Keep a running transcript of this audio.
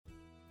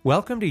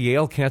Welcome to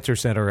Yale Cancer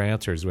Center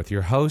Answers with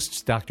your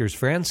hosts, Drs.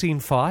 Francine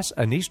Foss,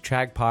 Anish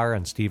Chagpar,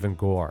 and Stephen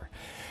Gore.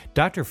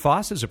 Dr.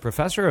 Foss is a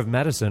professor of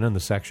medicine in the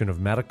section of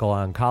medical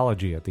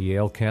oncology at the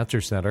Yale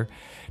Cancer Center.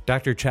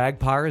 Dr.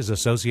 Chagpar is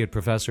associate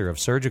professor of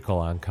surgical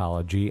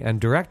oncology and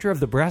director of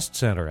the breast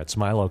center at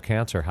Smilow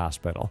Cancer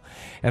Hospital.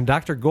 And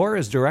Dr. Gore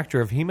is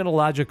director of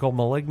hematological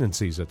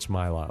malignancies at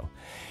Smilow.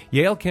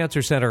 Yale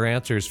Cancer Center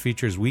Answers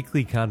features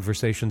weekly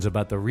conversations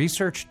about the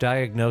research,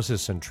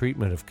 diagnosis, and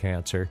treatment of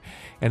cancer.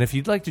 And if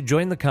you'd like to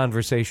join the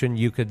conversation,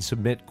 you can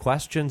submit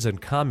questions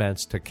and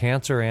comments to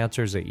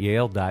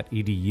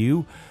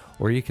canceranswers@yale.edu,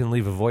 or you can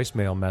leave a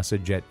voicemail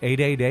message at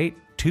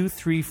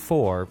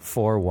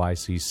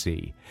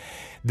 888-234-4YCC.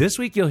 This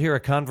week, you'll hear a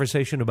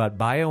conversation about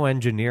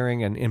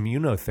bioengineering and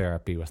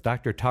immunotherapy with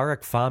Dr.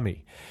 Tariq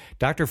Fahmy.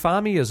 Dr.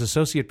 Fahmy is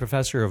Associate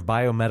Professor of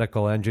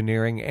Biomedical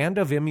Engineering and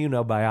of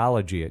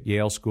Immunobiology at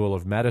Yale School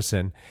of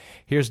Medicine.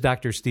 Here's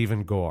Dr.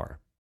 Stephen Gore.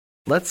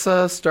 Let's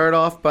start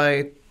off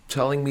by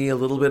telling me a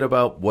little bit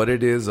about what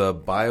it is a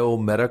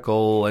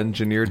biomedical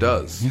engineer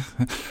does.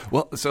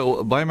 Well,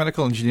 so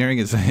biomedical engineering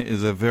is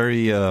a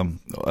very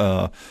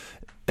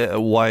a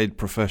wide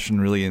profession,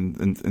 really,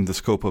 in the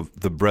scope of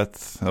the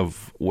breadth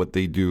of what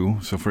they do.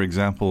 So, for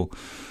example,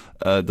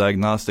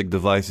 diagnostic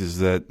devices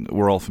that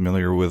we're all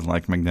familiar with,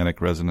 like magnetic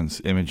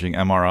resonance imaging,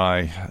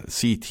 MRI,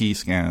 CT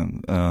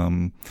scan,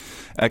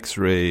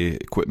 X-ray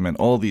equipment,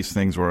 all these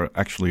things were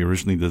actually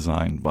originally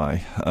designed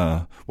by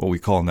what we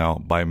call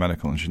now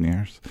biomedical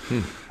engineers.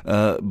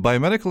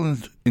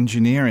 Biomedical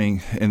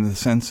engineering, in the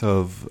sense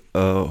of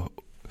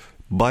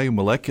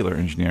biomolecular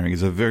engineering,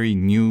 is a very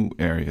new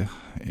area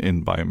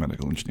in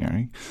biomedical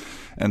engineering,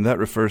 and that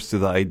refers to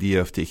the idea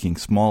of taking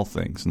small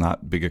things,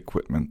 not big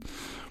equipment,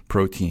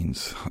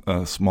 proteins,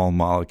 small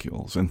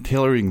molecules, and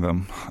tailoring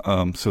them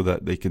so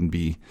that they can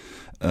be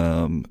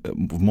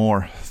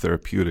more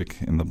therapeutic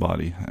in the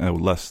body,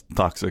 less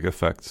toxic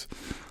effects,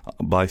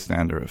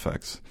 bystander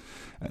effects.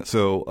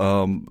 So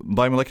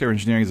biomolecular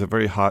engineering is a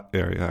very hot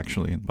area,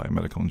 actually, in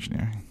biomedical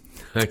engineering.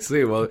 I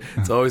see. Well,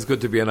 it's always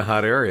good to be in a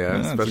hot area,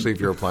 especially if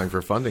you're applying for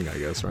funding, I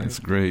guess, right? It's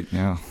great,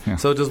 yeah.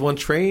 So does one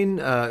train,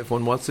 if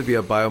one wants to be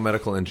a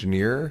biomedical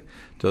engineer,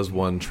 does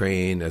one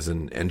train as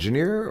an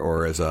engineer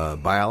or as a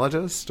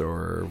biologist,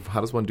 or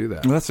how does one do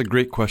that? Well, that's a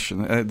great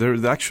question.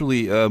 There's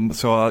actually,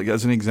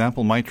 as an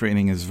example, my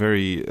training is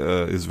very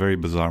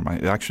bizarre. I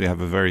actually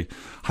have a very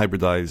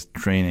hybridized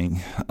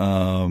training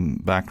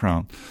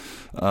background.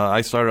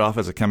 I started off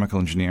as a chemical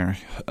engineer.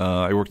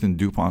 I worked in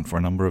DuPont for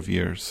a number of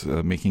years,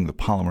 making the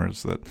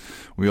polymers that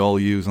we all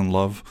use and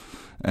love.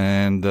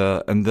 And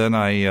then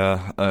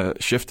I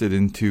shifted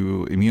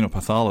into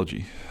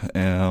immunopathology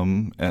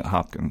at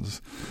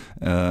Hopkins,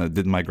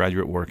 did my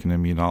graduate work in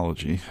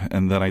immunology,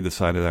 and then I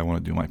decided I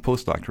want to do my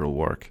postdoctoral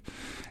work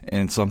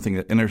in something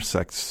that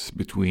intersects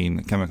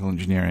between chemical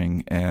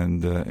engineering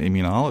and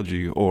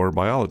immunology or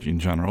biology in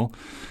general.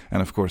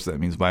 And of course, that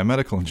means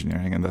biomedical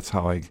engineering, and that's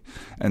how I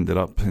ended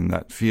up in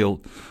that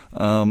field.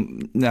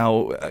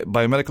 Now,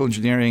 biomedical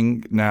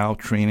engineering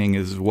training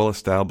is well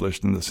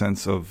established in the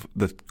sense of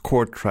the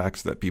core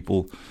tracks that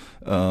people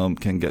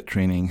can get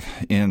training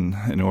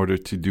in order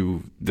to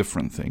do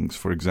different things.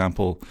 For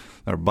example,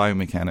 there are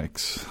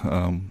biomechanics,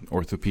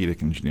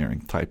 orthopedic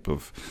engineering type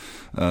of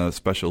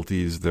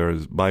specialties.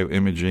 There's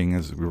bioimaging,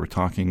 as we were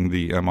talking,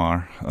 the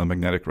MR,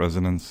 magnetic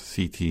resonance,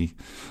 CT.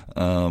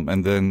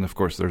 And then, of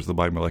course, there's the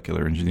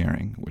biomolecular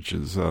engineering, which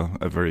is a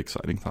very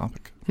exciting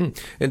topic.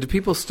 And do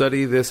people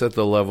study this at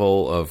the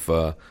level of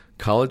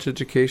college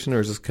education,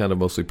 or is this kind of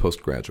mostly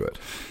postgraduate?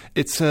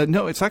 It's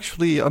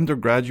actually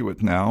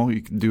undergraduate now.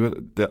 You can do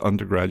it, the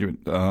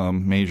undergraduate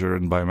major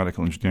in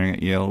biomedical engineering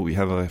at Yale. We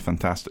have a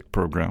fantastic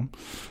program,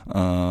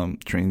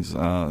 trains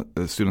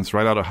students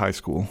right out of high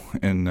school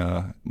in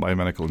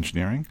biomedical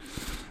engineering,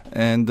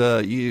 and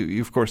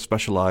you of course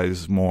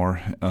specialize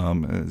more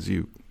as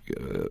you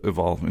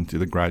evolve into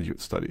the graduate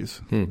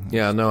studies.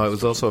 Yeah, no, it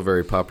was also a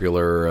very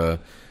popular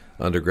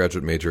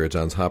undergraduate major at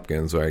Johns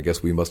Hopkins, where I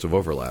guess we must have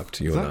overlapped,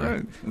 you and I.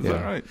 Right? Is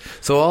that right?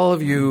 So all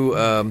of you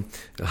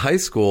high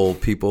school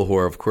people who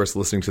are, of course,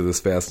 listening to this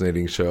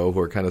fascinating show,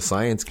 who are kind of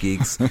science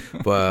geeks,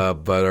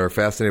 but are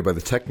fascinated by the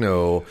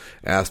techno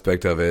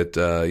aspect of it,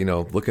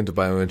 look into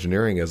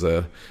bioengineering as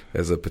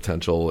a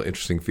potential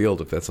interesting field,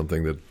 if that's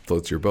something that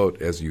floats your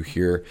boat, as you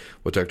hear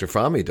what Dr.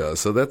 Fahmy does.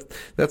 So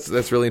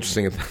that's really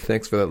interesting. And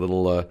thanks for that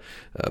little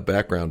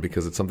background,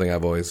 because it's something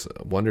I've always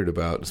wondered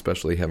about,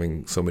 especially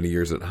having so many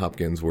years at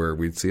Hopkins, where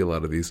we'd see a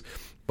lot of these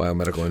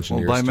biomedical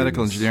engineers. Well,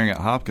 biomedical engineering at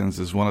Hopkins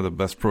is one of the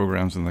best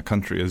programs in the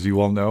country, as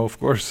you all know, of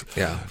course.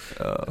 Yeah.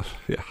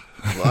 Yeah.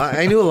 Well,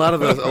 I knew a lot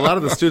of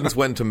the students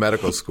went to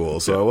medical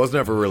school, so I was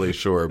never really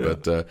sure.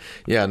 But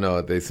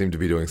they seem to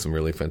be doing some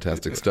really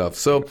fantastic stuff.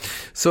 So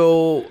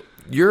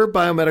you're a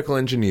biomedical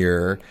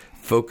engineer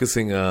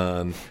focusing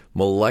on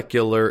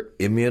molecular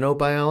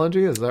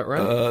immunobiology, is that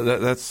right?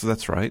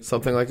 That's right.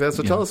 Something like that.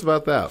 So tell us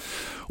about that.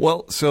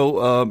 Well,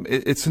 so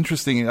it's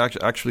interesting.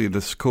 Actually,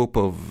 the scope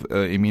of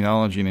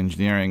immunology and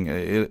engineering,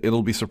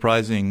 it'll be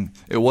surprising.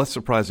 It was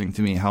surprising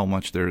to me how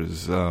much there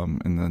is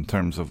in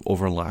terms of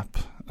overlap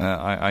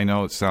I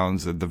know it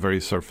sounds at the very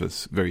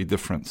surface very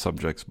different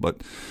subjects,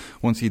 but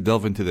once you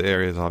delve into the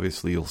areas,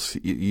 obviously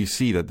you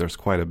see that there's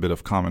quite a bit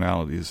of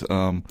commonalities.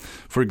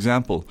 For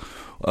example,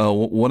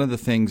 one of the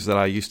things that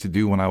I used to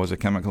do when I was a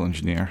chemical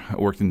engineer, I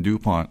worked in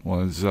DuPont,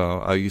 was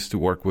I used to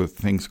work with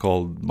things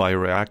called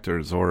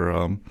bioreactors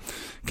or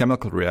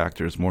chemical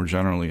reactors more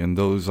generally, and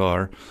those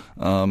are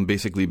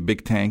basically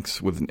big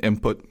tanks with an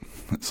input.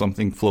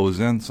 Something flows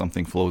in,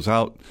 something flows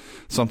out,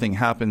 something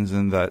happens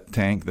in that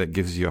tank that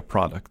gives you a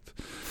product.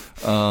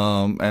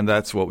 And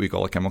that's what we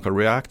call a chemical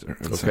reactor.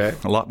 It's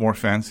a lot more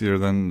fancier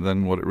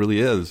than what it really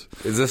is.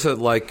 Is this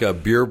like a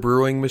beer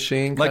brewing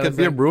machine? Like a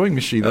beer brewing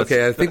machine.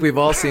 Okay, I think we've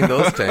all seen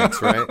those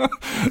tanks, right?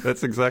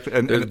 That's exactly.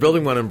 And they're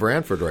building one in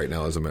Brantford right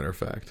now, as a matter of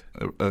fact.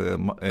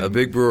 A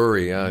big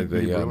brewery,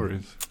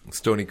 breweries.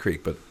 Stony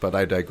Creek. But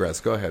I digress.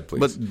 Go ahead,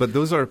 please. But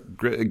those are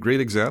great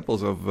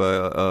examples of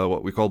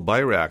what we call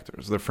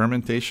bioreactors. They're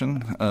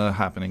fermentation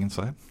happening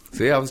inside.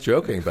 See, I was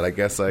joking, but I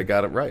guess I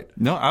got it right.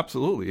 No,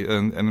 absolutely.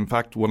 And in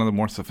fact, one of the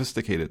more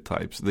sophisticated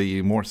types,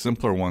 the more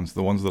simpler ones,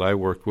 the ones that I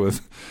worked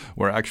with,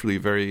 were actually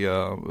very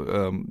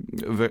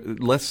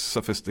less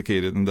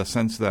sophisticated in the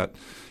sense that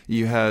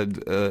you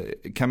had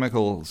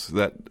chemicals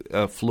that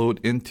flowed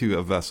into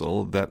a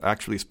vessel that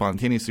actually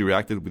spontaneously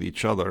reacted with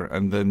each other,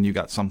 and then you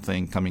got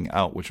something coming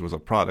out, which was a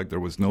product. There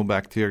was no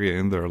bacteria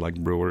in there like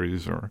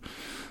breweries, or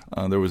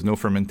there was no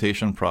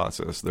fermentation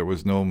process. There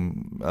was no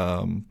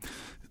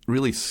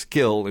really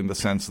skill in the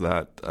sense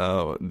that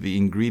the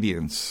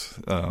ingredients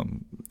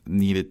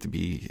needed to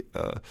be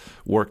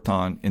worked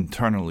on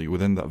internally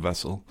within that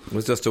vessel. It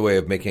was just a way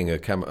of making a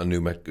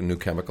new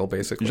chemical,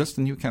 basically? Just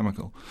a new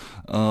chemical.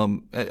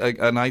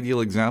 An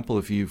ideal example,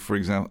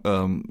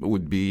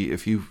 would be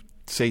if you,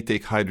 say,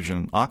 take hydrogen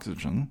and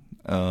oxygen,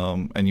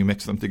 and you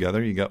mix them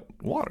together, you get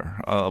water.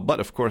 But,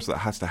 of course, that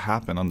has to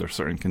happen under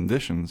certain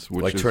conditions.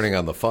 Like turning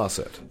on the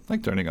faucet.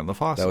 Like turning on the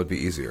faucet. That would be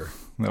easier.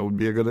 That would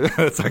be a good.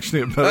 That's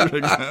actually a better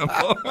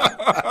example.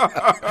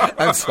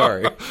 I'm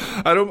sorry.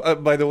 I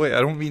don't. By the way,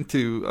 I don't mean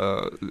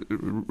to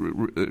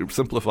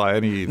simplify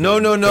any. No.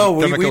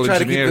 We try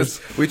to keep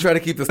this. We try to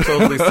keep this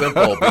totally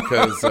simple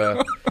because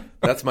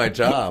that's my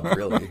job,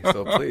 really.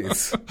 So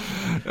please.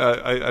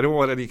 I don't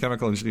want any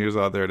chemical engineers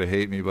out there to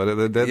hate me,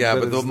 but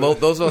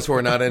those of us who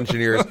are not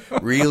engineers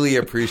really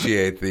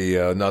appreciate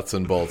the nuts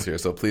and bolts here.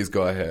 So please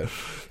go ahead.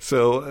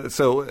 So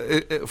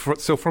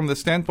from the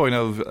standpoint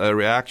of a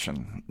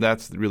reaction,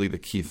 that's really the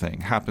key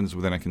thing. Happens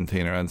within a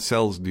container, and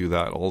cells do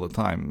that all the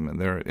time. And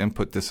there are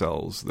input to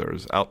cells.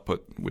 There's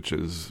output, which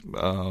is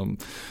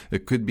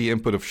it could be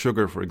input of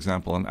sugar, for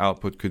example, and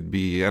output could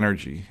be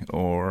energy,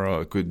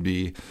 or it could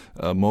be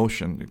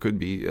motion. It could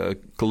be a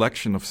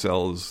collection of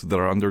cells that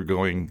are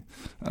undergoing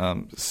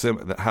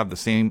that have the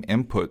same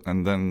input,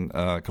 and then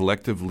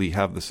collectively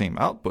have the same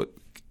output,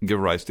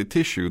 give rise to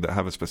tissue that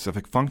have a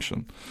specific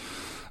function.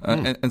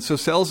 And so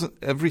cells,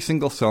 every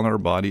single cell in our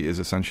body is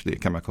essentially a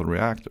chemical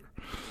reactor.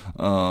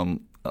 A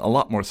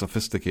lot more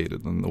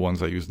sophisticated than the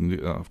ones I used,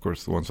 of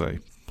course, the ones I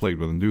played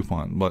with in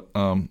DuPont. But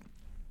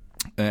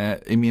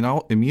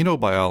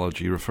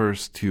immunobiology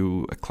refers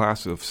to a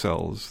class of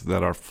cells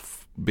that are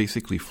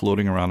basically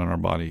floating around in our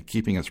body,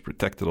 keeping us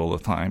protected all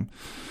the time.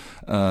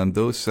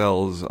 Those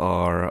cells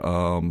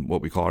are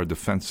what we call our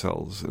defense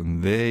cells,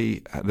 and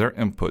their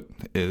input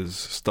is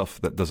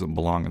stuff that doesn't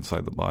belong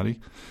inside the body.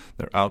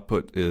 Their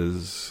output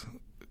is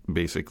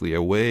basically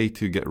a way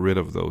to get rid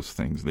of those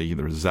things. They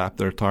either zap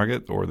their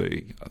target, or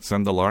they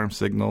send alarm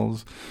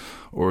signals,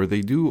 or they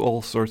do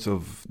all sorts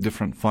of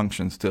different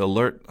functions to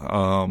alert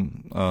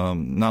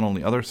not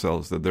only other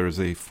cells that there is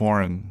a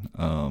foreign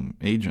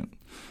agent,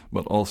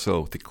 but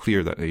also to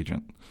clear that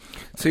agent.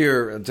 So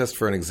you're, just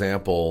for an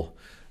example,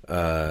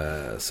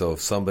 so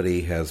if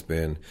somebody has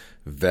been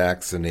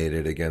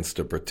vaccinated against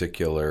a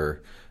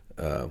particular,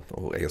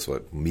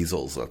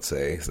 measles, let's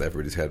say. So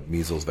everybody's had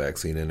measles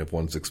vaccine, and if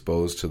one's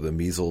exposed to the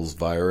measles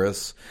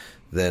virus,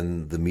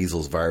 then the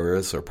measles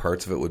virus or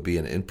parts of it would be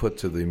an input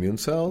to the immune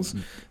cells,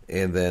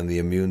 and then the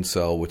immune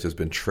cell, which has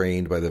been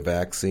trained by the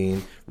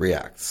vaccine,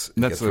 reacts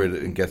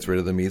and gets rid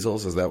of the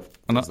measles. Is that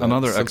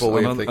another simple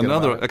way of thinking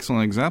about it? Another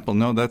excellent example?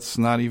 No, that's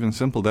not even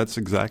simple. That's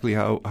exactly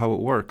how it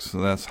works.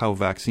 That's how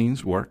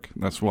vaccines work.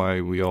 That's why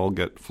we all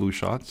get flu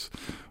shots.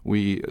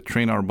 We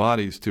train our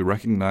bodies to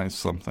recognize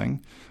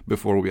something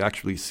before we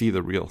actually see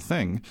the real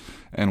thing.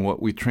 And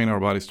what we train our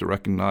bodies to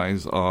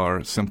recognize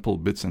are simple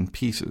bits and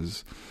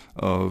pieces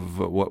of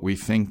what we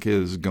think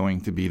is going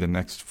to be the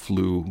next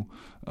flu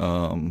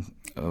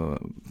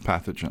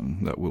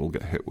pathogen that we'll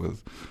get hit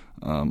with.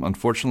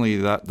 Unfortunately,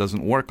 that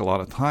doesn't work a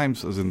lot of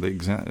times, as in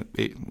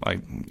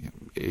like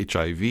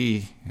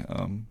HIV,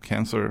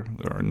 cancer.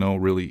 There are no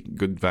really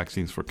good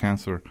vaccines for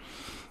cancer.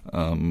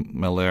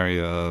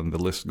 Malaria, the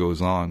list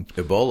goes on.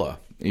 Ebola,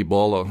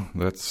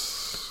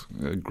 that's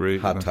a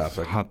great hot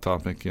topic. Hot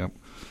topic, yeah.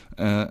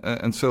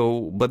 And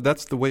so, but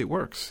that's the way it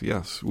works.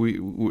 Yes,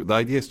 the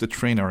idea is to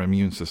train our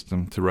immune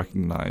system to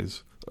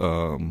recognize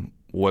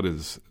what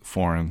is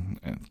foreign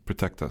and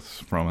protect us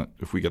from it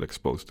if we get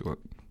exposed to it.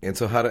 And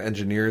so, how do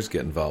engineers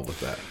get involved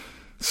with that?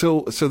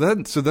 So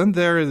then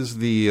there is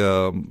the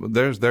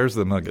there's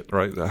the nugget,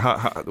 right?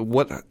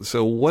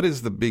 What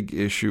is the big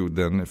issue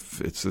then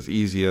if it's as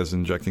easy as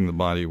injecting the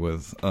body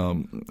with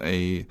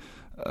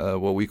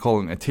what we call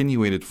an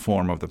attenuated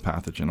form of the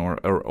pathogen,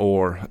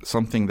 or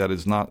something that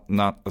is not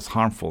as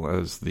harmful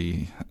as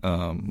the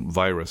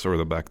virus or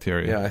the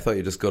bacteria? Yeah, I thought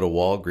you just go to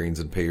Walgreens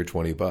and pay your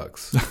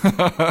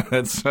 $20.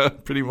 That's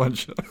pretty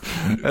much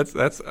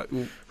that's.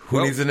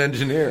 Who needs an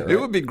engineer? Right?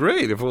 It would be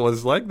great if it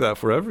was like that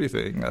for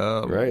everything.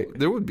 Right.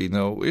 There would be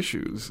no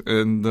issues.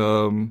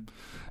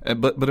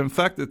 But in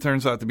fact, it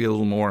turns out to be a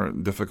little more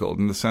difficult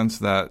in the sense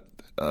that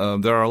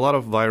there are a lot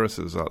of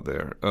viruses out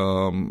there,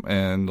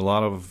 and a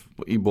lot of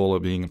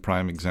Ebola being a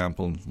prime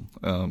example,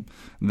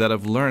 that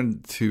have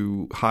learned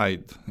to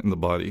hide in the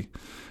body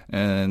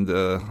and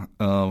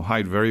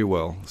hide very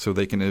well so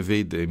they can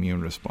evade the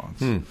immune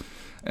response.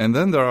 And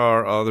then there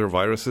are other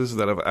viruses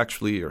that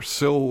are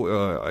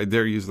so, I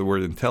dare use the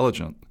word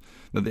intelligent,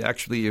 that they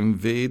actually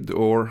invade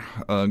or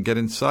get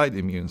inside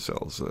immune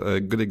cells. A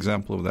good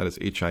example of that is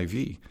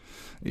HIV.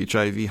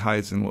 HIV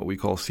hides in what we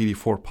call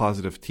CD4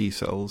 positive T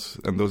cells,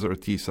 and those are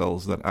T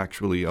cells that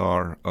actually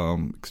are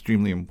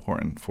extremely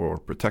important for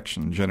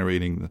protection,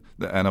 generating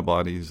the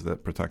antibodies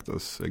that protect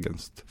us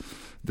against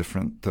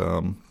different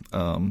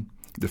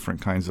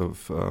kinds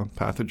of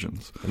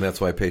pathogens. And that's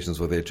why patients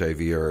with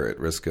HIV are at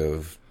risk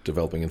of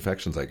developing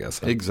infections, I guess.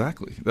 Huh?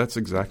 Exactly. That's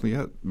exactly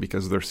it.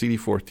 Because their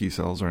CD4 T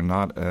cells are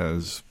not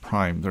as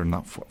primed. They're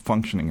not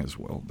functioning as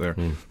well. There's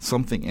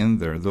something in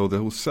there. Though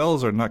those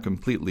cells are not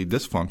completely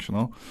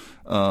dysfunctional,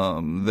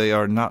 they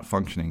are not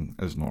functioning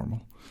as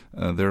normal.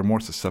 They're more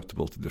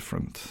susceptible to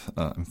different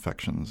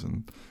infections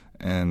and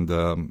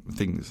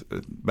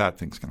bad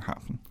things can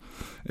happen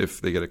if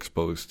they get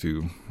exposed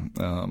to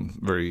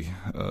very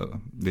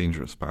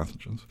dangerous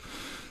pathogens.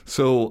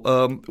 So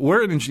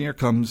where an engineer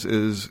comes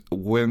is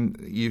when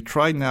you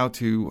try now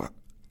to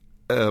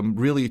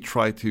really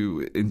try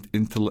to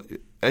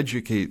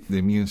educate the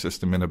immune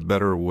system in a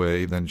better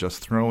way than just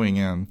throwing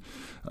in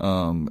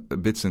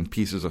bits and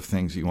pieces of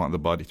things you want the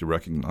body to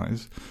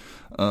recognize.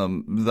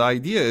 The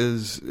idea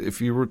is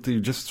if you were to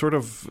just sort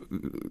of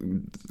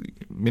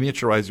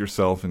miniaturize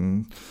yourself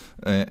and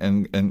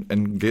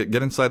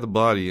get inside the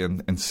body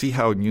and see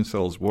how immune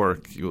cells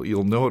work,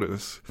 you'll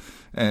notice.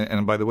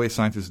 And by the way,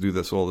 scientists do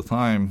this all the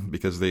time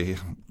because they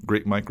have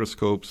great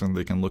microscopes and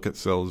they can look at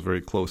cells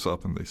very close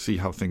up and they see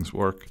how things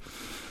work.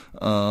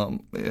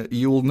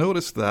 You will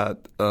notice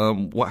that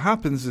what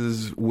happens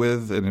is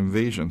with an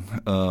invasion,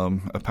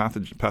 a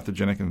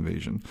pathogenic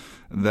invasion,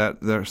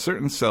 that there are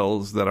certain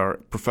cells that are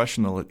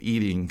professional at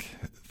eating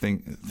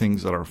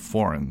things that are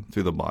foreign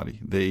to the body.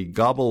 They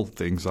gobble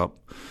things up,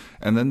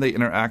 and then they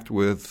interact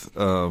with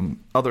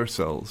other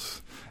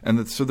cells.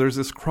 And so there's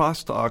this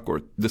crosstalk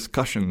or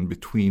discussion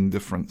between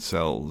different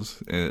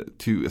cells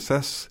to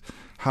assess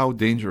how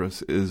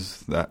dangerous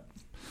is that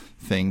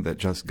thing that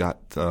just got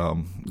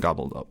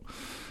gobbled up.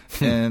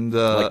 And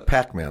like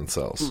Pac-Man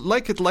cells.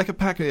 Like a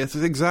Pac-Man, yes,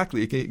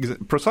 exactly,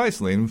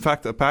 precisely. In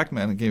fact, a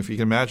Pac-Man, if you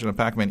can imagine a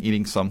Pac-Man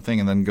eating something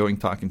and then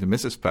talking to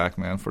Mrs.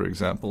 Pac-Man, for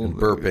example. And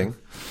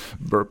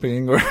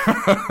burping or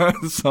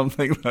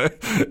something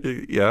like,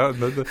 yeah.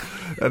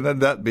 And then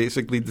that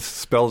basically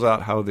spells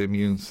out how the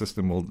immune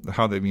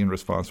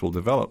response will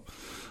develop.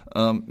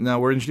 Now,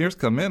 where engineers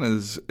come in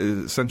is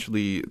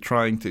essentially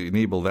trying to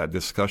enable that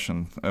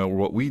discussion.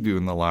 What we do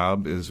in the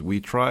lab is we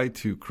try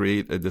to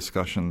create a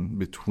discussion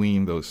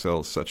between those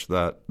cells such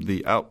that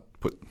the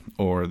output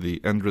or the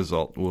end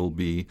result will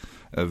be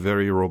a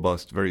very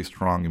robust, very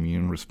strong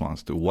immune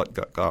response to what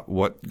got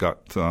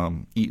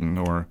eaten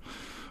or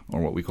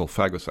what we call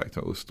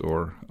phagocytosed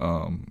or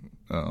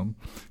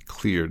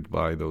cleared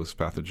by those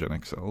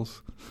pathogenic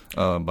cells,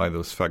 by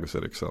those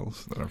phagocytic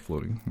cells that are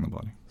floating in the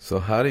body. So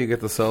how do you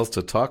get the cells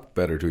to talk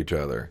better to each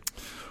other?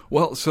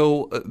 Well,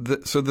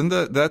 then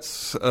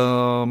that's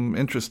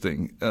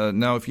interesting.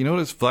 Now, if you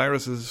notice,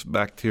 viruses,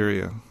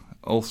 bacteria,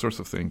 all sorts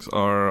of things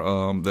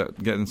that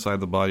get inside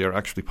the body are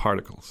actually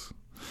particles.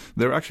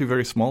 They're actually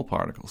very small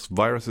particles.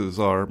 Viruses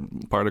are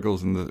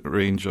particles in the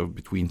range of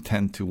between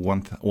 10 to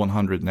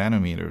 100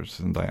 nanometers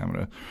in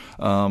diameter.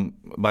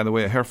 By the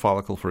way, a hair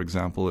follicle, for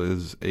example,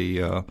 is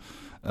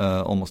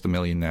almost 1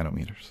 million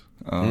nanometers.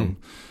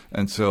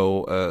 And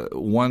so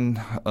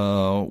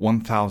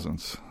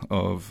 1/1000th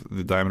of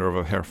the diameter of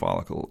a hair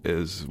follicle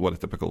is what a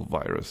typical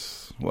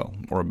virus,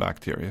 or a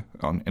bacteria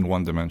in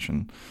one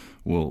dimension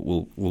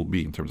will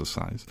be in terms of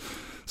size.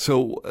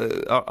 So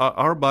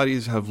our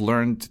bodies have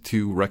learned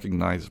to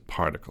recognize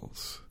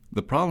particles.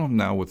 The problem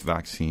now with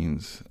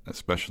vaccines,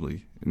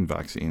 especially in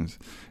vaccines,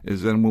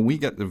 is that when we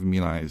get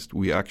immunized,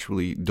 we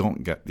actually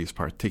don't get these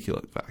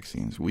particulate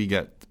vaccines. We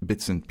get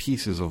bits and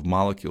pieces of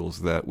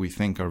molecules that we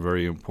think are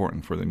very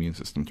important for the immune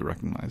system to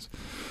recognize.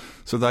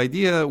 So the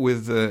idea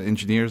with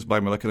engineers,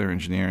 biomolecular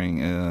engineering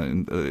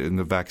in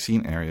the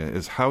vaccine area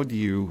is how do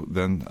you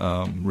then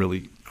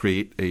really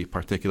create a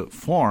particulate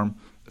form,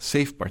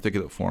 safe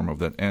particulate form of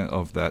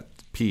that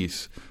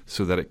piece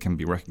so that it can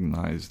be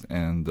recognized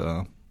and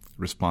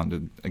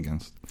responded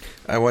against.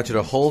 I want you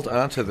to hold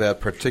on to that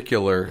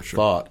particular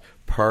thought.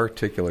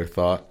 Particular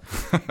thought.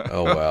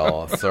 Oh,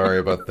 well, sorry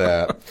about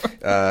that.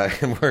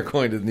 And we're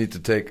going to need to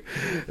take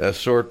a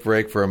short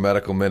break for a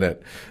medical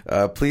minute.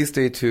 Please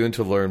stay tuned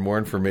to learn more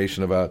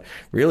information about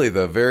really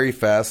the very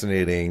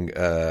fascinating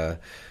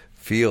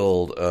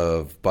field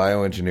of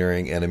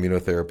bioengineering and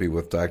immunotherapy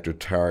with Dr.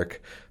 Tarek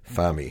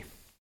Fahmy.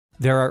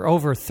 There are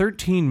over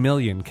 13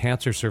 million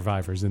cancer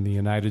survivors in the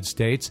United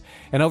States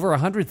and over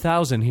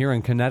 100,000 here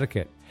in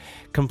Connecticut.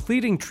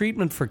 Completing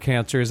treatment for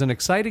cancer is an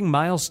exciting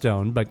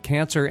milestone, but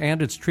cancer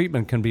and its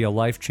treatment can be a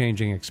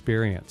life-changing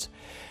experience.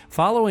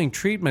 Following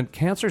treatment,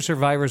 cancer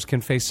survivors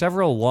can face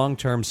several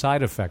long-term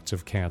side effects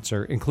of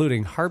cancer,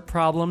 including heart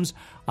problems,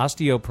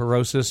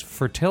 osteoporosis,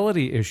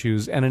 fertility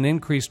issues, and an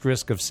increased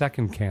risk of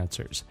second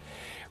cancers.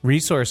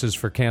 Resources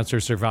for cancer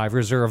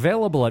survivors are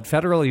available at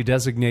federally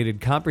designated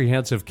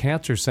comprehensive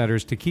cancer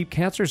centers to keep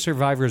cancer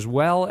survivors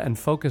well and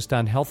focused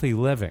on healthy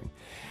living.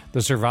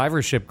 The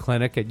Survivorship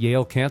Clinic at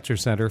Yale Cancer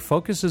Center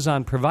focuses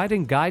on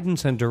providing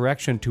guidance and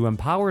direction to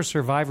empower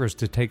survivors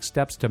to take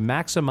steps to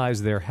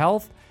maximize their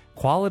health,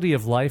 quality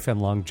of life,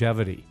 and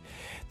longevity.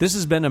 This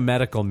has been a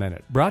Medical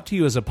Minute, brought to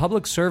you as a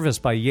public service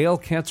by Yale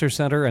Cancer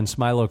Center and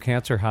Smilow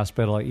Cancer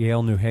Hospital at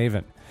Yale, New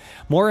Haven.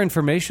 More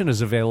information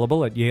is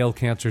available at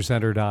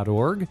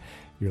yalecancercenter.org.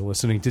 You're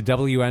listening to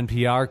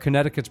WNPR,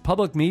 Connecticut's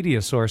public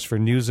media source for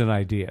news and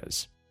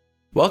ideas.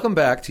 Welcome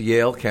back to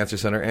Yale Cancer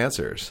Center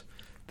Answers.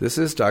 This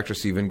is Dr.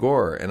 Stephen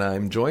Gore, and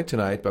I'm joined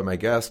tonight by my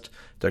guest,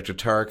 Dr.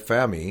 Tarek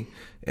Fahmy,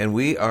 and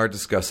we are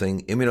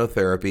discussing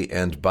immunotherapy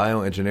and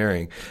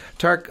bioengineering.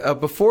 Tarek,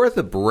 before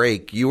the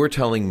break, you were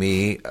telling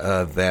me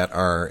that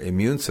our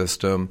immune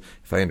system,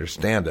 if I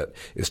understand it,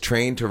 is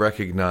trained to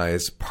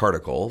recognize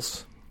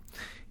particles,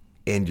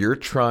 and you're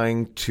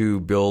trying to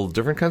build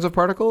different kinds of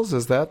particles?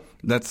 Is that?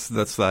 That's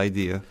the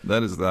idea.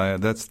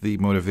 That's the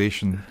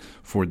motivation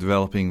for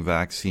developing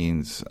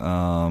vaccines,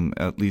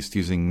 at least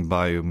using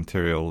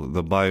biomaterial.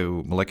 The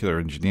biomolecular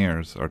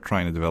engineers are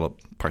trying to develop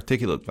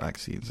particulate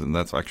vaccines, and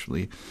that's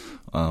actually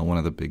one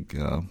of the big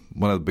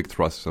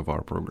thrusts of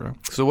our program.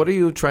 So what are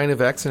you trying to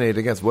vaccinate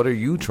against? What are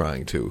you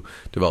trying to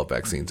develop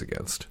vaccines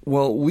against?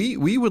 Well,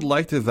 we would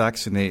like to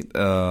vaccinate.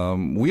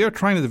 We are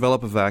trying to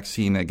develop a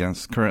vaccine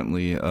against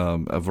currently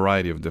a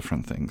variety of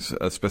different things,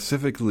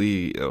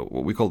 specifically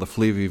what we call the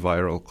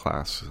flaviviral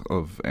class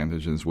of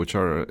antigens, which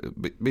are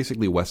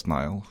basically West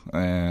Nile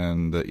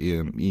and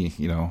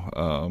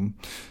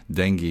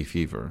dengue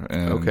fever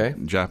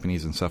and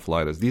Japanese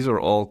encephalitis. These are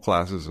all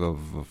classes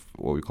of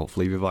what we call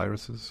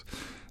flaviviruses.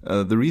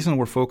 The reason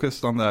we're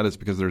focused on that is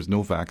because there's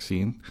no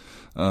vaccine.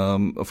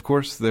 Of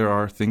course, there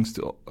are things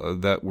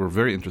that we're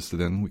very interested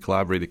in. We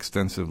collaborate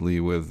extensively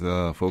with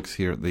folks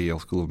here at the Yale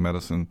School of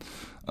Medicine,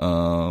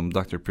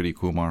 Dr. Priti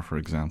Kumar, for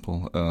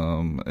example,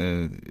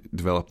 trying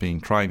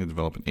to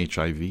develop an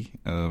HIV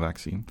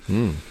vaccine.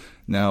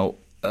 Now,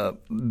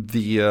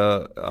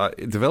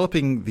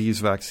 developing these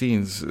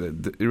vaccines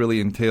it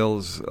really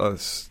entails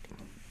us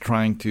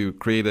trying to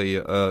create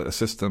a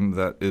system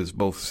that is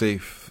both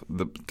safe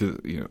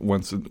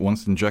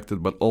once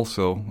injected, but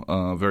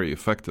also very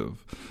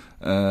effective.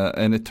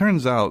 And it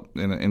turns out,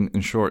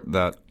 in short,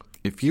 that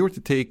if you were to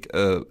take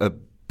a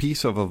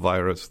piece of a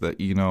virus that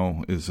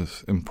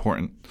is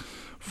important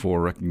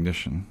for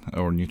recognition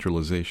or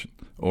neutralization,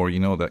 or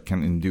that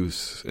can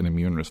induce an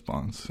immune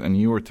response, and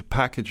you were to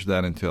package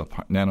that into a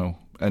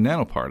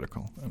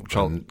nanoparticle, which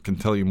I can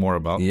tell you more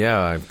about.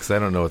 Yeah, because I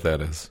don't know what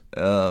that is.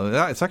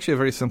 It's actually a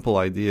very simple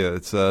idea.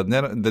 It's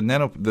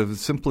the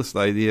simplest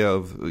idea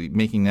of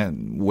making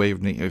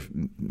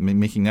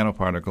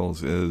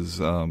nanoparticles is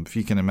if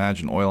you can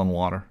imagine oil and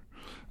water.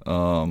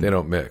 They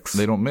don't mix.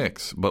 They don't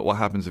mix. But what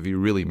happens if you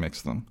really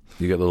mix them?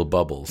 You get little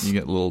bubbles. You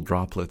get little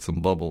droplets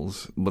and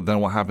bubbles. But then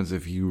what happens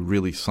if you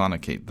really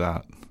sonicate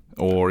that,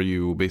 or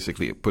you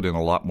basically put in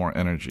a lot more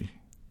energy?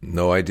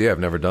 No idea. I've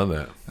never done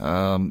that.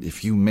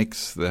 If you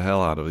mix the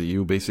hell out of it,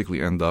 you basically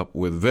end up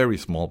with very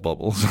small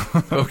bubbles.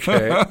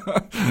 Okay.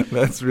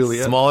 That's really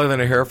smaller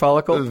than a hair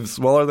follicle?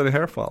 Smaller than a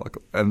hair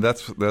follicle. And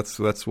that's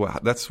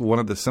one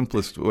of the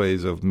simplest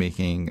ways of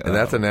making. And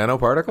that's a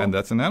nanoparticle? And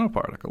that's a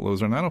nanoparticle.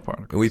 Those are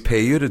nanoparticles. And we pay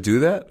you to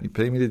do that? You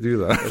pay me to do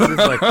that.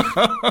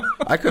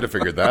 I could have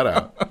figured that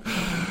out.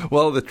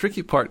 Well, the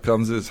tricky part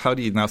is how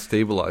do you now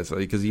stabilize that?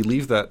 Because you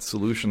leave that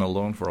solution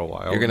alone for a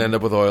while. You're going to end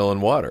up with oil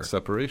and water.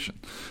 Separation.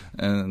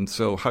 And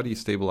so how do you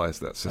stabilize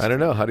that system? I don't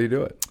know. How do you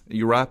do it?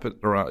 You wrap it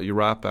around. You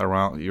wrap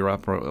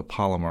a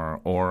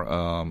polymer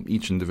or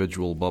each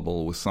individual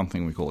bubble with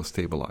something we call a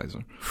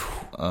stabilizer,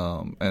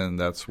 and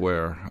that's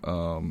where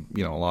a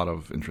lot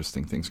of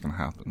interesting things can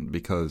happen,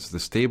 because the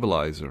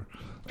stabilizer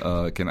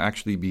can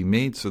actually be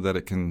made so that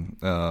it can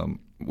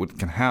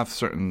have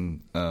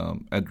certain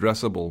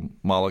addressable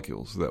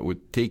molecules that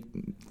would take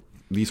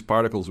these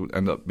particles would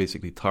end up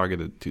basically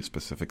targeted to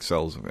specific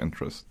cells of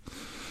interest.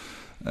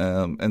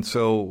 And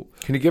so,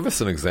 can you give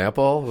us an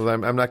example?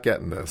 I'm not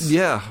getting this.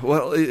 Yeah,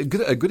 well, a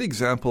good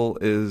example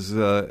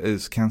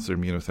is cancer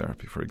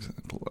immunotherapy, for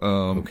example.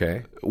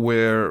 Okay.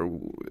 Where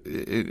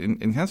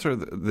in cancer,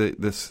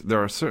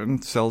 there are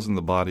certain cells in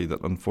the body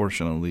that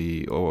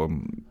unfortunately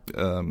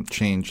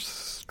change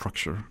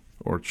structure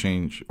or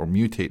change or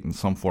mutate in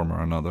some form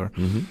or another,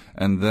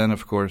 and then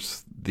of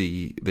course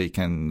they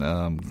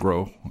can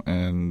grow,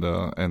 and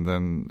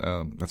then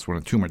that's when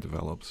a tumor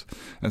develops.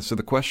 And so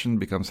the question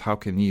becomes, how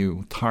can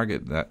you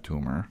target that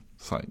tumor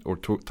site or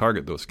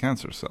target those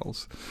cancer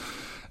cells?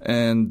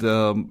 And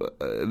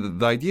the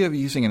idea of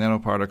using a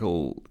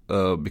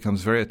nanoparticle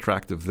becomes very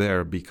attractive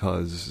there,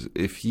 because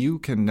if you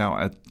can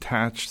now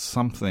attach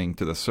something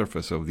to the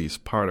surface of these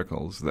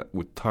particles that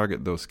would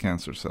target those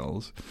cancer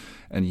cells,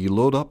 and you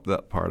load up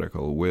that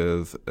particle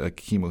with a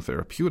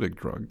chemotherapeutic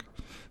drug,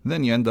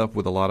 then you end up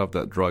with a lot of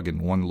that drug in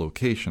one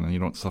location, and you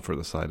don't suffer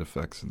the side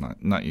effects.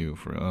 Not you,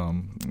 for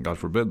God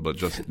forbid, but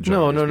just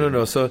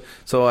no.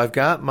 So I've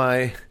got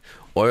my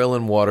oil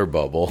and water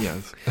bubble,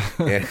 yes,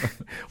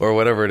 or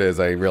whatever it is.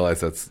 I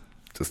realize that's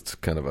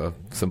just kind of a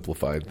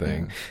simplified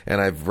thing,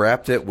 and I've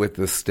wrapped it with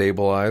the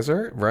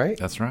stabilizer, right?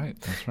 That's right.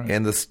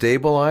 And the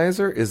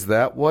stabilizer, is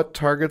that what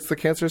targets the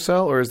cancer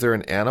cell, or is there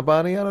an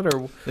antibody on it,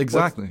 or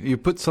exactly? You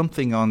put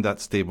something on that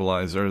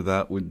stabilizer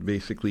that would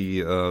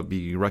basically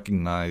be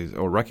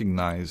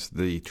recognize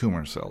the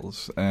tumor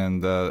cells,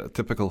 and a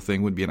typical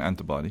thing would be an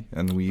antibody,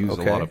 and we use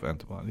a lot of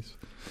antibodies.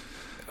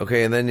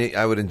 Okay, and then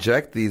I would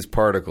inject these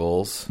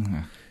particles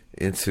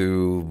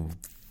into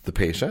the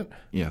patient.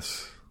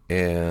 Yes.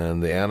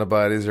 And the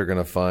antibodies are going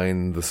to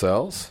find the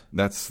cells?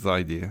 That's the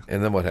idea.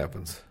 And then what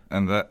happens?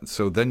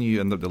 So then you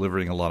end up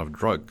delivering a lot of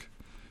drug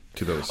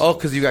to those cells. Oh,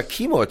 because you got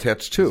chemo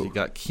attached too. You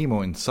got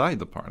chemo inside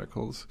the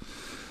particles.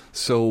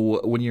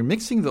 So when you're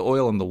mixing the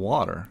oil and the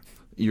water,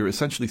 you're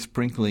essentially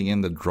sprinkling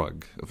in the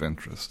drug of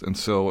interest. And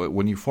so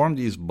when you form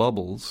these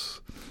bubbles,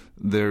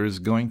 there's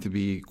going to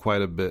be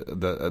quite a bit,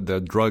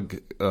 the drug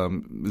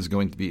is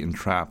going to be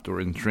entrapped or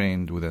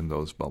entrained within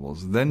those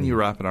bubbles. Then you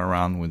wrap it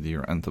around with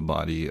your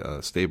antibody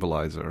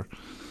stabilizer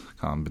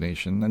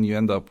combination, and you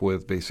end up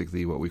with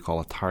basically what we call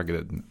a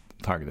targeted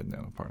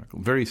nanoparticle.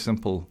 Very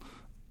simple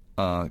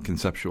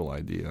conceptual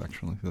idea,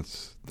 actually.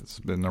 That's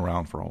been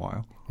around for a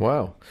while.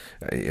 Wow.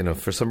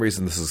 For some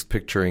reason, this is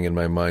picturing in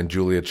my mind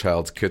Julia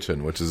Child's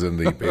kitchen, which is in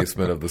the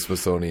basement of the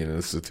Smithsonian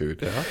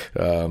Institute.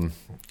 Yeah.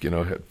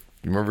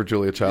 You remember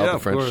Julia Child, the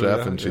French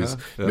chef, and she's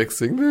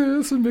mixing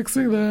this and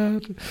mixing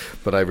that.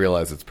 But I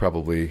realize it's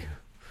probably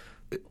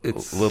a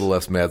little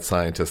less mad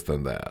scientist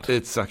than that.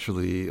 It's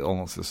actually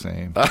almost the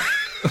same.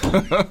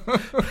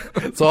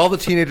 So all the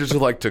teenagers who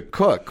like to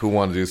cook, who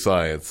want to do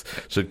science,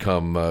 should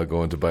come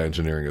go into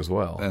bioengineering as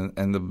well.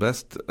 And the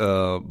best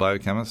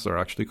biochemists are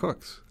actually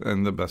cooks,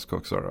 and the best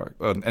cooks are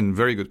and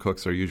very good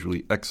cooks are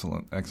usually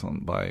excellent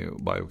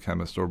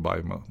biochemists or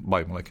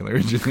biomolecular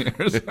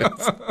engineers.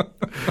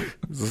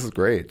 This is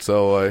great.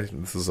 So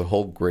this is a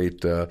whole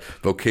great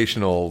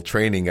vocational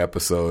training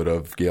episode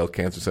of Yale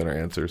Cancer Center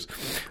Answers.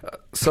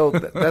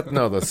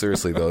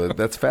 Seriously though,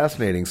 that's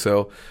fascinating.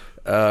 So,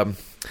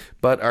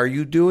 but are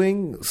you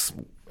doing?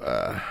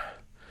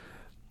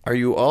 Are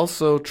you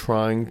also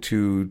trying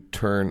to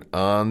turn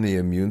on the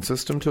immune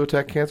system to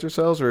attack cancer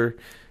cells, or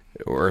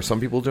are some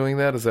people doing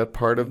that? Is that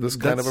part of this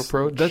kind of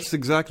approach? That's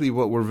exactly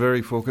what we're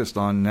very focused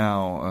on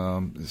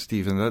now,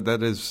 Stephen.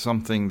 That is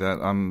something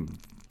that I'm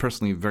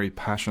personally very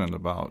passionate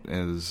about.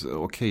 Is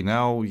okay,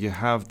 now you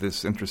have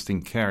this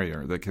interesting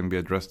carrier that can be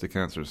addressed to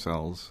cancer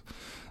cells.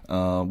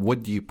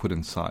 What do you put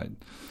inside?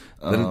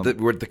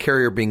 The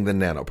carrier being the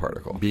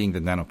nanoparticle. Being the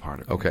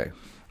nanoparticle. Okay.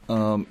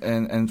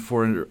 And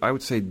for, I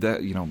would say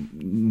that,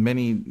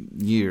 many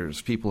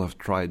years people have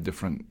tried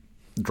different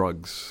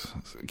drugs,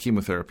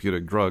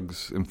 chemotherapeutic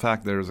drugs. In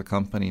fact, there is a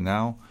company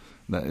now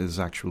that is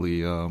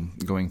actually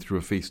going through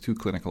a phase 2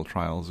 clinical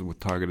trials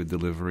with targeted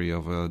delivery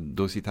of a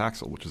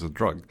docetaxel, which is a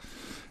drug.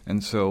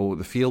 And so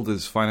the field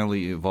is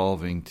finally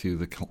evolving to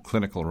the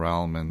clinical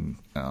realm, and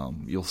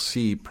you'll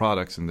see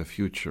products in the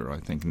future, I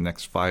think, in the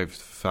next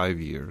five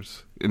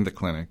years in the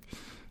clinic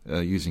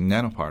using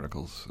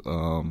nanoparticles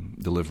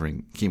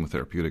delivering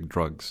chemotherapeutic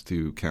drugs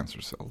to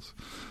cancer cells.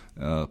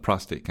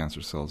 Prostate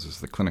cancer cells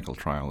is the clinical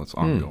trial that's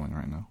ongoing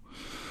right now.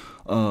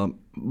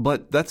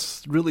 But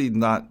that's really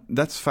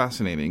that's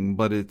fascinating,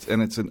 but it's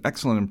an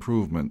excellent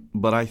improvement.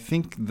 But I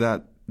think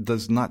that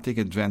does not take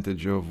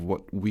advantage of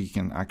what we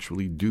can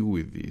actually do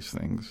with these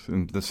things,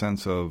 in the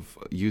sense of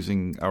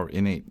using our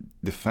innate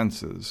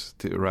defenses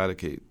to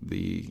eradicate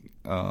the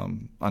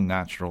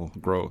unnatural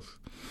growth.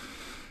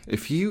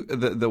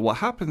 What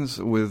happens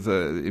with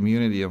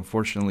immunity,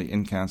 unfortunately,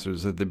 in cancer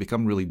is that they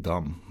become really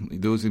dumb.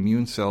 Those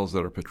immune cells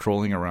that are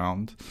patrolling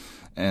around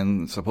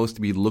and supposed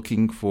to be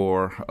looking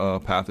for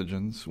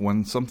pathogens,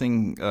 when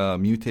something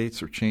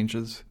mutates or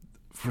changes,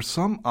 for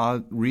some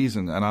odd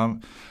reason,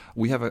 and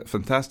we have a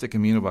fantastic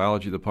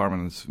immunobiology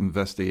department that's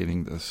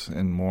investigating this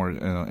in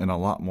a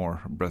lot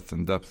more breadth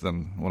and depth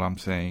than what I'm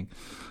saying.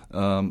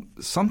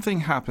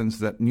 Something happens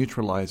that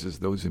neutralizes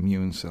those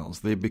immune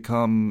cells. They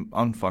become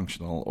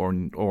unfunctional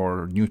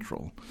or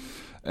neutral.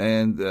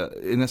 And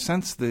in a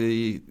sense,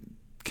 the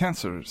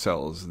cancer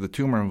cells, the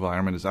tumor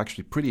environment, is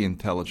actually pretty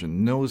intelligent,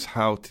 knows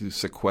how to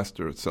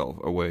sequester itself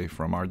away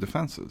from our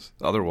defenses.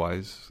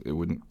 Otherwise, it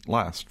wouldn't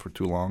last for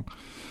too long.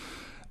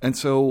 And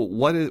so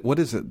what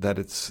is it that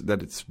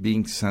it's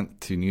being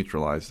sent to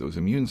neutralize those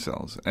immune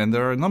cells? And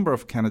there are a number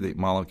of candidate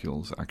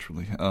molecules,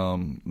 actually,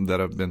 that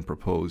have been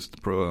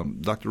proposed.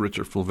 Dr.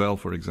 Richard Fulvel,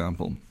 for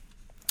example,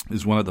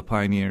 is one of the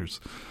pioneers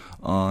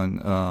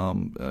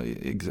on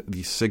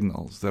these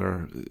signals that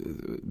are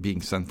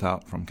being sent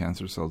out from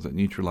cancer cells that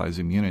neutralize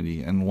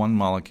immunity. And one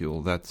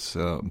molecule that's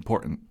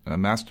important, a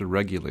master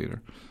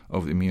regulator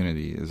of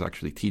immunity, is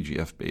actually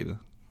TGF-beta.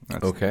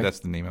 That's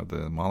the name of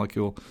the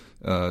molecule,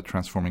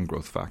 transforming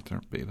growth factor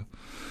beta.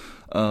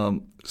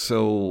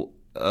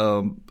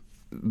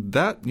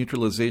 That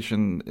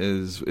neutralization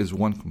is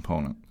one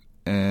component.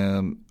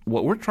 And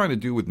what we're trying to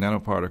do with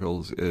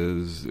nanoparticles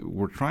is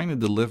we're trying to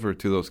deliver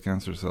to those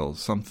cancer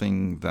cells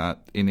something that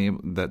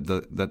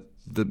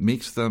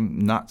makes them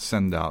not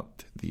send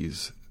out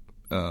these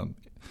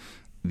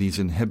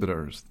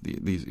inhibitors,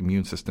 these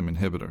immune system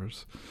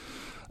inhibitors.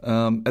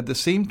 At the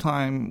same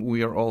time,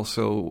 we are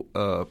also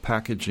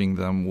packaging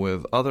them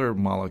with other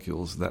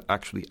molecules that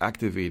actually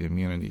activate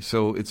immunity.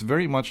 So it's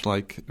very much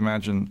like,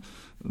 imagine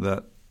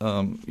that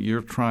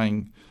you're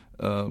trying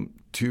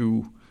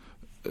to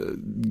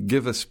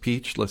give a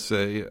speech, let's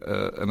say,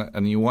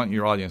 and you want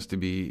your audience to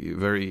be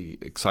very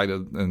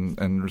excited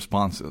and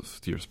responsive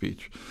to your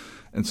speach.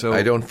 And so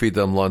I don't feed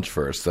them lunch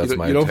first. That's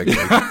my technique.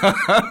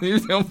 You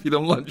don't feed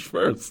them lunch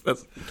first.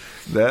 That's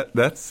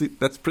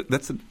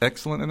an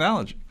excellent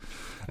analogy.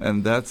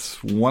 And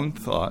that's one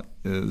thought,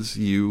 is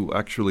you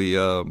actually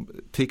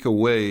take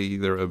away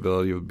their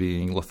ability of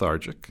being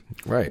lethargic.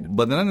 Right.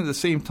 But then at the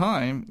same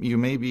time, you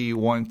maybe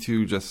want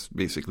to just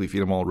basically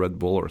feed them all Red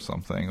Bull or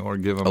something, or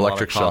give them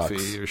electric a lot of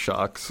coffee or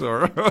shocks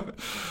or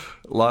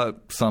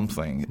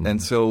something. Mm-hmm.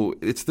 And so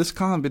it's this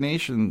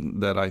combination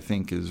that I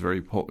think is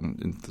very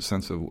potent in the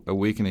sense of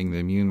awakening the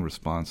immune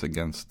response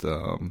against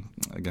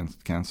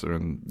cancer.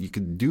 And you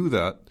could do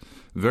that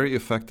very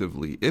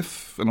effectively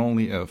if and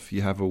only if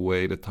you have a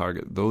way to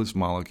target those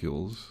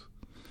molecules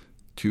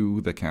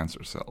to the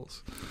cancer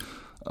cells.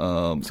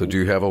 So do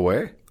you have a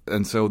way?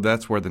 And so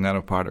that's where the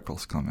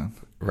nanoparticles come in.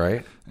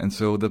 Right. And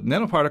so the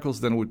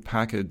nanoparticles then would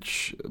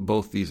package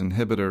both these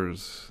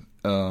inhibitors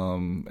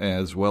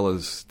as well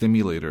as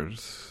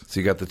stimulators. So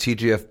you got the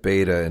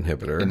TGF-beta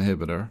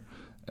inhibitor.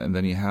 And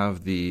then you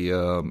have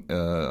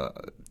the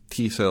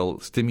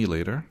T-cell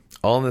stimulator.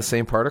 All in the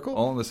same particle?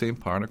 All in the same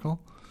particle.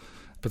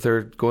 But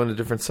they're going to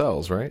different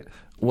cells, right?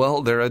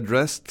 Well, they're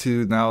addressed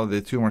to now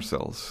the tumor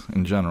cells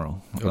in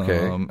general.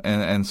 Okay.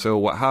 And so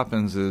what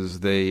happens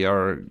is they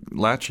are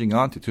latching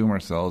onto tumor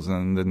cells,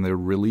 and then they're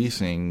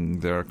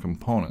releasing their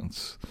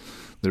components.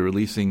 They're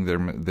releasing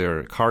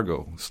their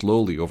cargo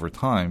slowly over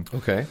time.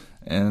 Okay.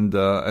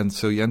 And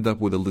so you end up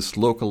with this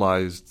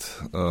localized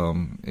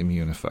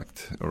immune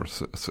effect or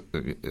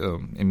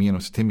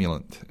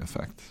immunostimulant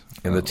effect.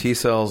 And the T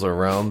cells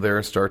around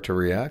there start to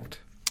react?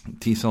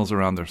 T cells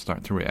around there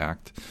start to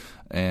react,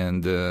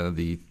 and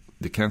the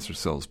cancer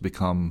cells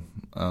become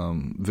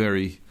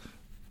very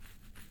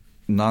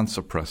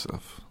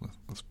non-suppressive.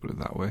 Let's put it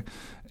that way.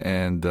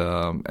 And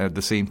at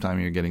the same time,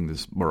 you're getting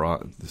this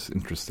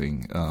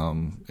interesting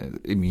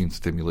immune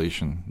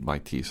stimulation by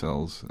T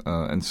cells,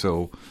 and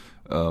so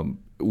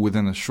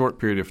within a short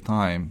period of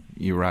time,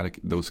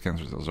 those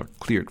cancer cells are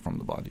cleared from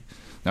the body.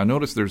 Now,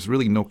 notice there's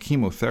really no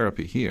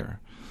chemotherapy here.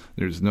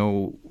 There's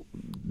no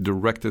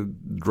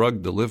directed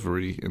drug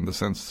delivery in the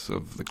sense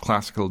of the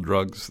classical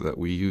drugs that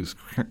we use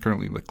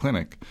currently in the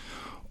clinic.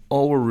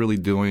 All we're really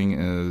doing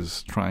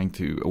is trying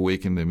to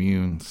awaken the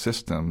immune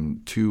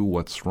system to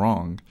what's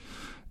wrong.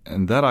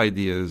 And that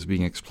idea is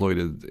being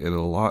exploited in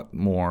a lot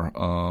more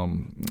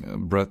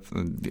breadth,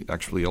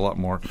 actually a lot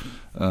more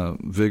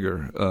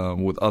vigor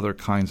with other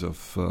kinds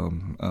of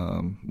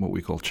what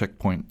we call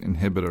checkpoint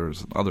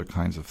inhibitors, and other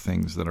kinds of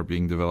things that are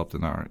being developed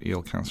in our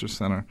Yale Cancer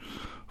Center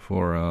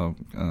for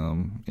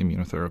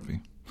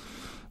immunotherapy.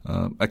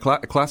 A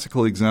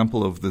classical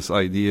example of this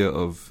idea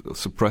of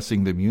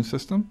suppressing the immune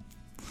system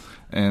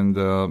and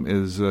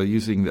is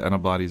using the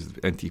antibodies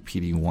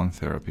anti-PD-1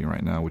 therapy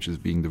right now, which is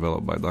being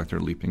developed by Dr.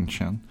 Liping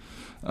Chen.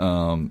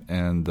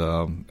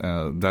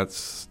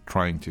 That's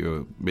trying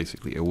to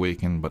basically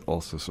awaken but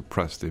also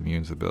suppress the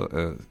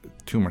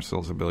tumor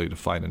cell's ability to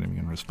fight an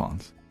immune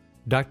response.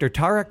 Dr.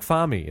 Tarek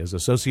Fahmy is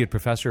Associate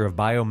Professor of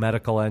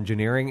Biomedical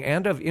Engineering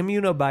and of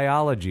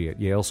Immunobiology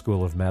at Yale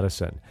School of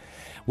Medicine.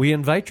 We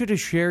invite you to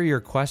share your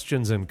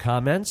questions and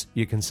comments.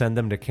 You can send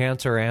them to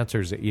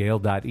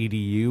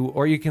canceranswers@yale.edu,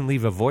 or you can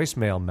leave a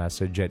voicemail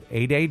message at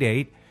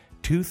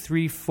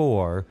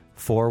 888-234-4800.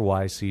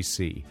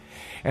 4YCC.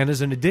 And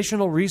as an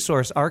additional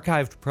resource,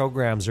 archived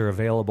programs are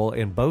available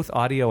in both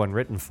audio and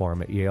written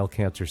form at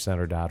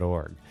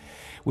yalecancercenter.org.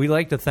 We'd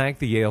like to thank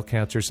the Yale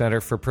Cancer Center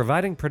for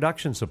providing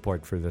production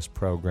support for this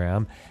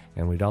program,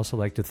 and we'd also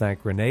like to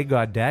thank Renee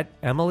Gaudette,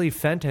 Emily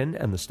Fenton,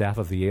 and the staff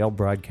of the Yale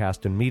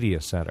Broadcast and Media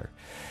Center.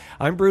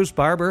 I'm Bruce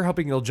Barber,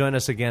 hoping you'll join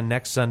us again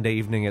next Sunday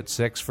evening at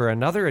 6 for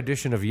another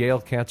edition of Yale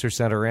Cancer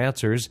Center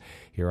Answers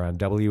here on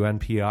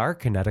WNPR,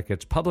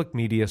 Connecticut's public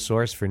media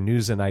source for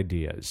news and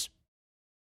ideas.